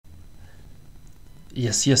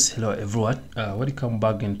Hello everyone. Welcome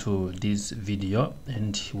back into this video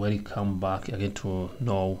and welcome back again to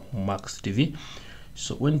Know Max TV.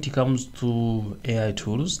 So when it comes to AI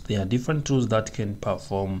tools, there are different tools that can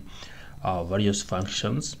perform various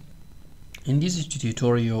functions. In this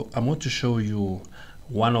tutorial, I'm going to show you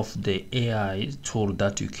one of the AI tool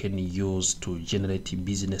that you can use to generate a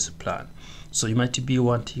business plan. So you might be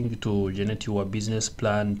wanting to generate your business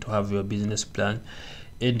plan, to have your business plan,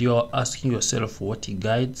 and you're asking yourself what can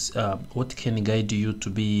guide you to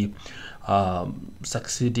be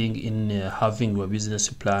succeeding in having your business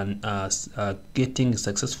plan getting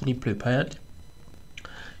successfully prepared.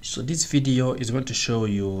 So this video is going to show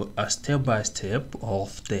you a step-by-step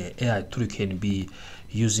of the AI tool you can be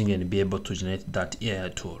using and be able to generate that AI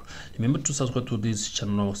tool. Remember to subscribe to this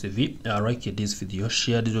channel, like this video,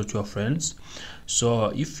 share this with your friends. So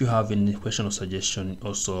if you have any question or suggestion,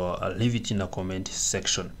 also leave it in the comment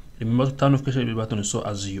section. Remember to turn notification button so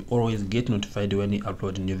as you always get notified when you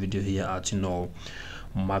upload a new video here at Know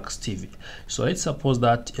Max TV. So let's suppose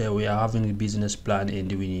that we are having a business plan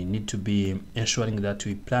and we need to be ensuring that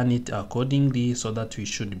we plan it accordingly, so that we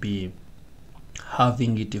should be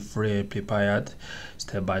having it prepared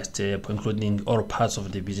step by step, including all parts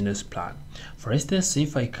of the business plan. For instance,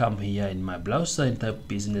 if I come here in my browser and type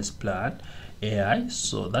business plan AI,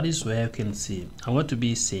 so that is where you can see I'm going to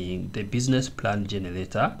be seeing the business plan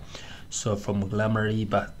generator, so from Grammarly,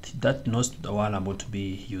 but that's not the one I'm going to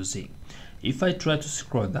be using. If I try to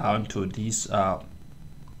scroll down to this,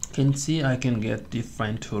 can see I can get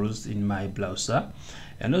different tools in my browser.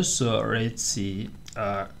 And also let's see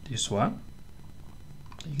this one.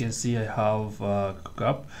 You can see I have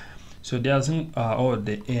CookUp. So there's all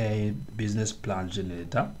the AI business plan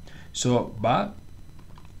generator. So but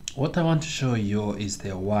what I want to show you is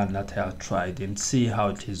the one that I have tried and see how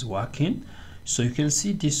it is working. So you can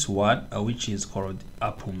see this one which is called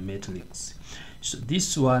Appmetrics. So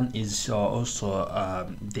this one is also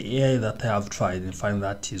the AI that I have tried and find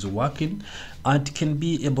that is working, and can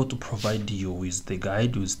be able to provide you with the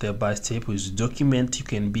guide, with step by step, with document you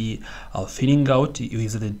can be filling out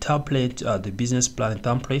with the template, the business plan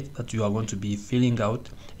template that you are going to be filling out,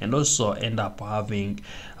 and also end up having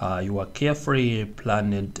your carefully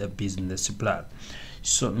planned business plan.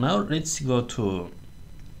 So now let's go to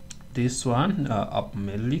this one,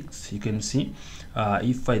 Appmetrics. You can see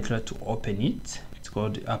if I try to open it, it's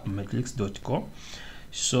called appmetrics.com.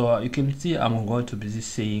 so you can see I'm going to be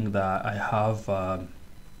saying that I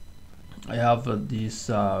have this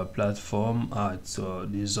platform, so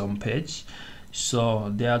this home page. So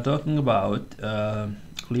they are talking about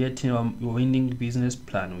creating a winning business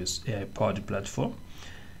plan with AI powered platform.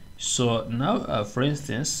 So now for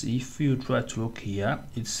instance, if you try to look here,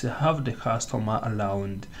 it's have the customer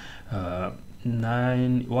around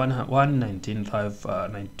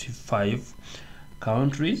 195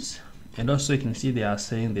 countries, and also you can see they are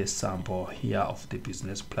saying the sample here of the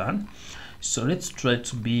business plan. So let's try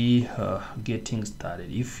to be getting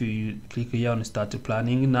started. If you click here on start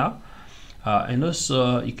planning now, and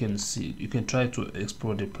also you can see you can try to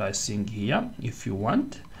explore the pricing here if you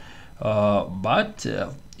want, but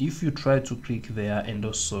if you try to click there and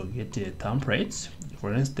also get a templates,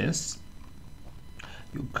 for instance,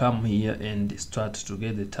 you come here and start to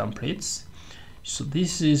get the templates. So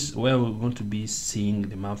this is where we're going to be seeing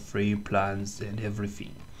the monthly plans and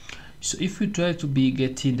everything. So if you try to be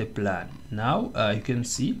getting the plan now, you can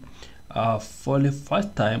see for the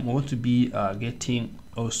first time we want to be getting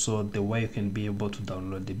also the way you can be able to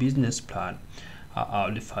download the business plan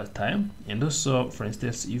the first time. And also, for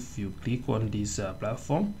instance, if you click on this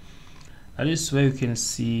platform, that is where you can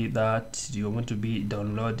see that you want to be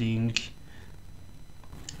downloading.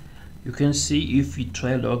 You can see if you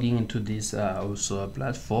try logging into this also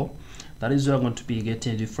platform, that is where I'm going to be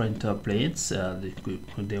getting different templates,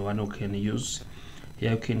 the one you can use.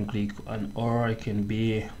 Here you can click on, or you can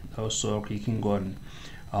be also clicking on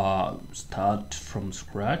start from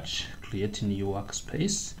scratch, create a new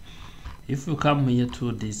workspace. If you come here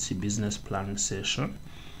to this business plan session,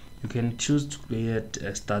 you can choose to create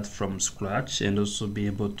a start from scratch and also be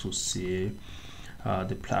able to see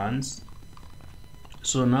the plans.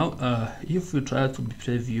 So now if we try to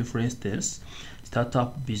preview, for instance,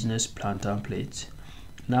 startup business plan template,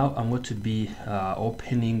 now I'm going to be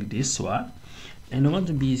opening this one and I'm going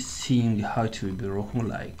to be seeing how it will be looking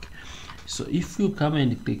like. So if you come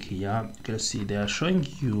and click here, you can see they are showing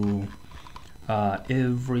you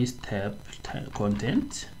every step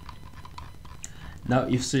content. Now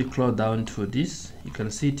if you scroll down to this, you can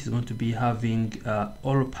see it is going to be having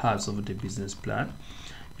all parts of the business plan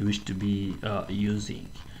you wish to be using.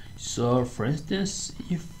 So for instance,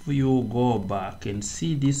 if you go back and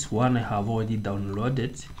see this one I have already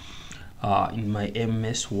downloaded in my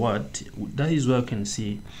MS Word, that is where you can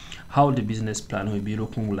see how the business plan will be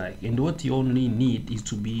looking like, and what you only need is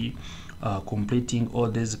to be completing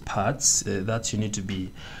all these parts that you need to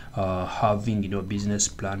be having in your business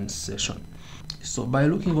plan session. So by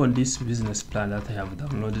looking on this business plan that I have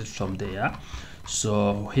downloaded from there,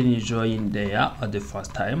 so when you join there at the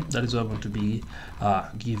first time, that is what I'm going to be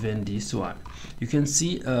given this one. You can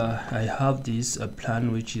see I have this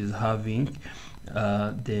plan which is having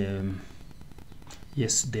the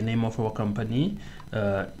name of our company,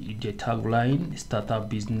 the tagline, startup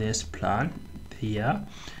business plan. Here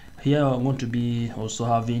I'm going to be also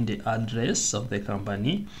having the address of the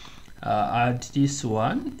company. At this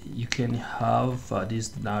one you can have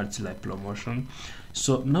this, now it's like promotion.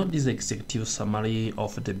 So now this executive summary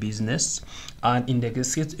of the business, and in the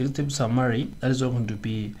executive summary, that is going to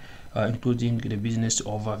be including the business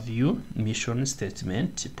overview, mission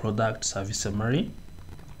statement, product service summary,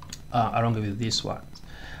 along with this one.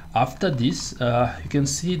 After this, you can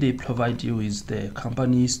see they provide you with the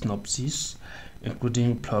company synopsis,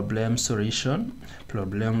 including problem solution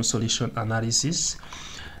analysis.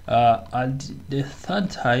 And the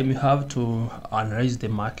third time, you have to analyze the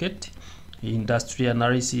market, industry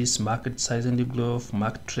analysis, market size and growth,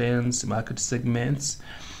 market trends, market segments,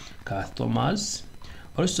 customers.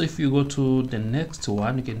 Also, if you go to the next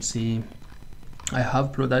one, you can see I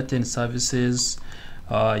have product and services.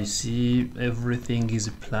 You see everything is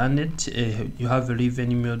planned. You have a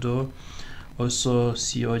revenue model, also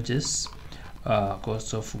COGS,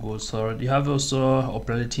 cost of goods sold. You have also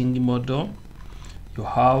operating model. You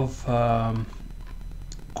have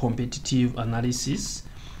competitive analysis.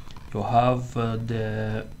 You have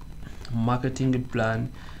the marketing plan.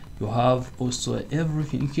 You have also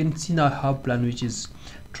everything. You can see now I have plan which is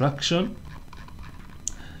traction.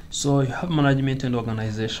 So you have management and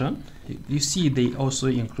organization. You see they also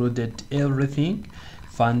included everything,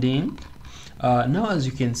 funding. Now as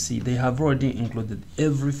you can see, they have already included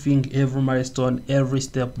everything, every milestone, every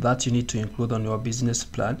step that you need to include on your business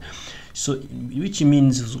plan. So which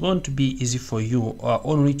means it's going to be easy for you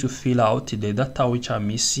only to fill out the data which are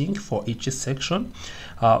missing for each section,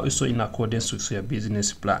 also in accordance with your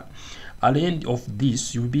business plan. At the end of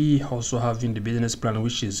this, you'll be also having the business plan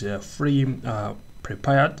which is free,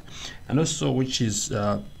 prepared, and also which is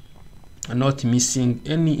not missing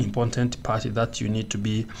any important part that you need to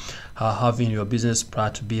be having your business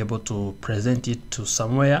plan to be able to present it to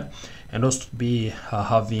somewhere, and also to be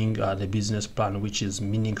having the business plan which is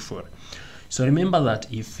meaningful. So remember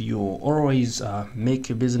that if you always make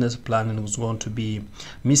a business plan and it's going to be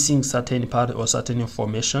missing certain part or certain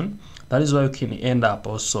information, that is why you can end up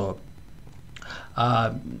also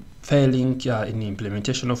failing in the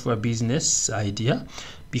implementation of your business idea,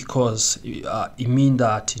 because it means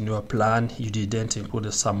that in your plan you didn't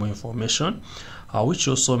include some more information, which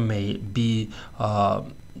also may be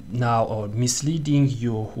now or misleading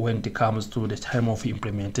you when it comes to the time of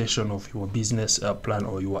implementation of your business plan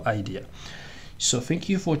or your idea. So thank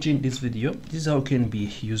you for watching this video. This is how you can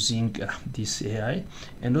be using this AI,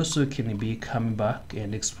 and also you can be coming back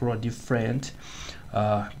and explore different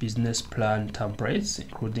business plan templates,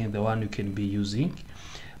 including the one you can be using.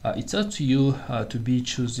 It's up to you to be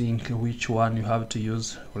choosing which one you have to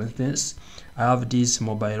use. For instance, I have this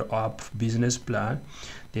mobile app business plan,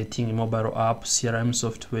 dating mobile app CRM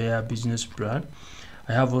software business plan.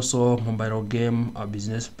 I have also mobile game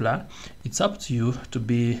business plan. It's up to you to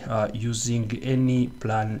be using any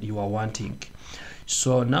plan you are wanting.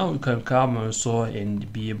 So now you can come also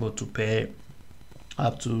and be able to pay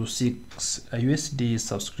up to $6 USD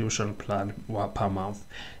subscription plan per month,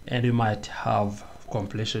 and you might have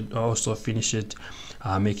completed also finish it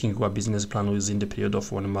making your business plan within the period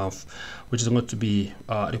of 1 month, which is going to be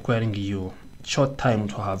requiring you short time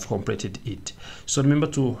to have completed it. So remember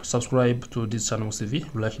to subscribe to this channel CV,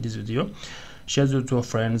 like this video, share it with your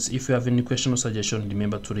friends. If you have any question or suggestion,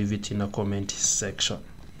 remember to leave it in the comment section.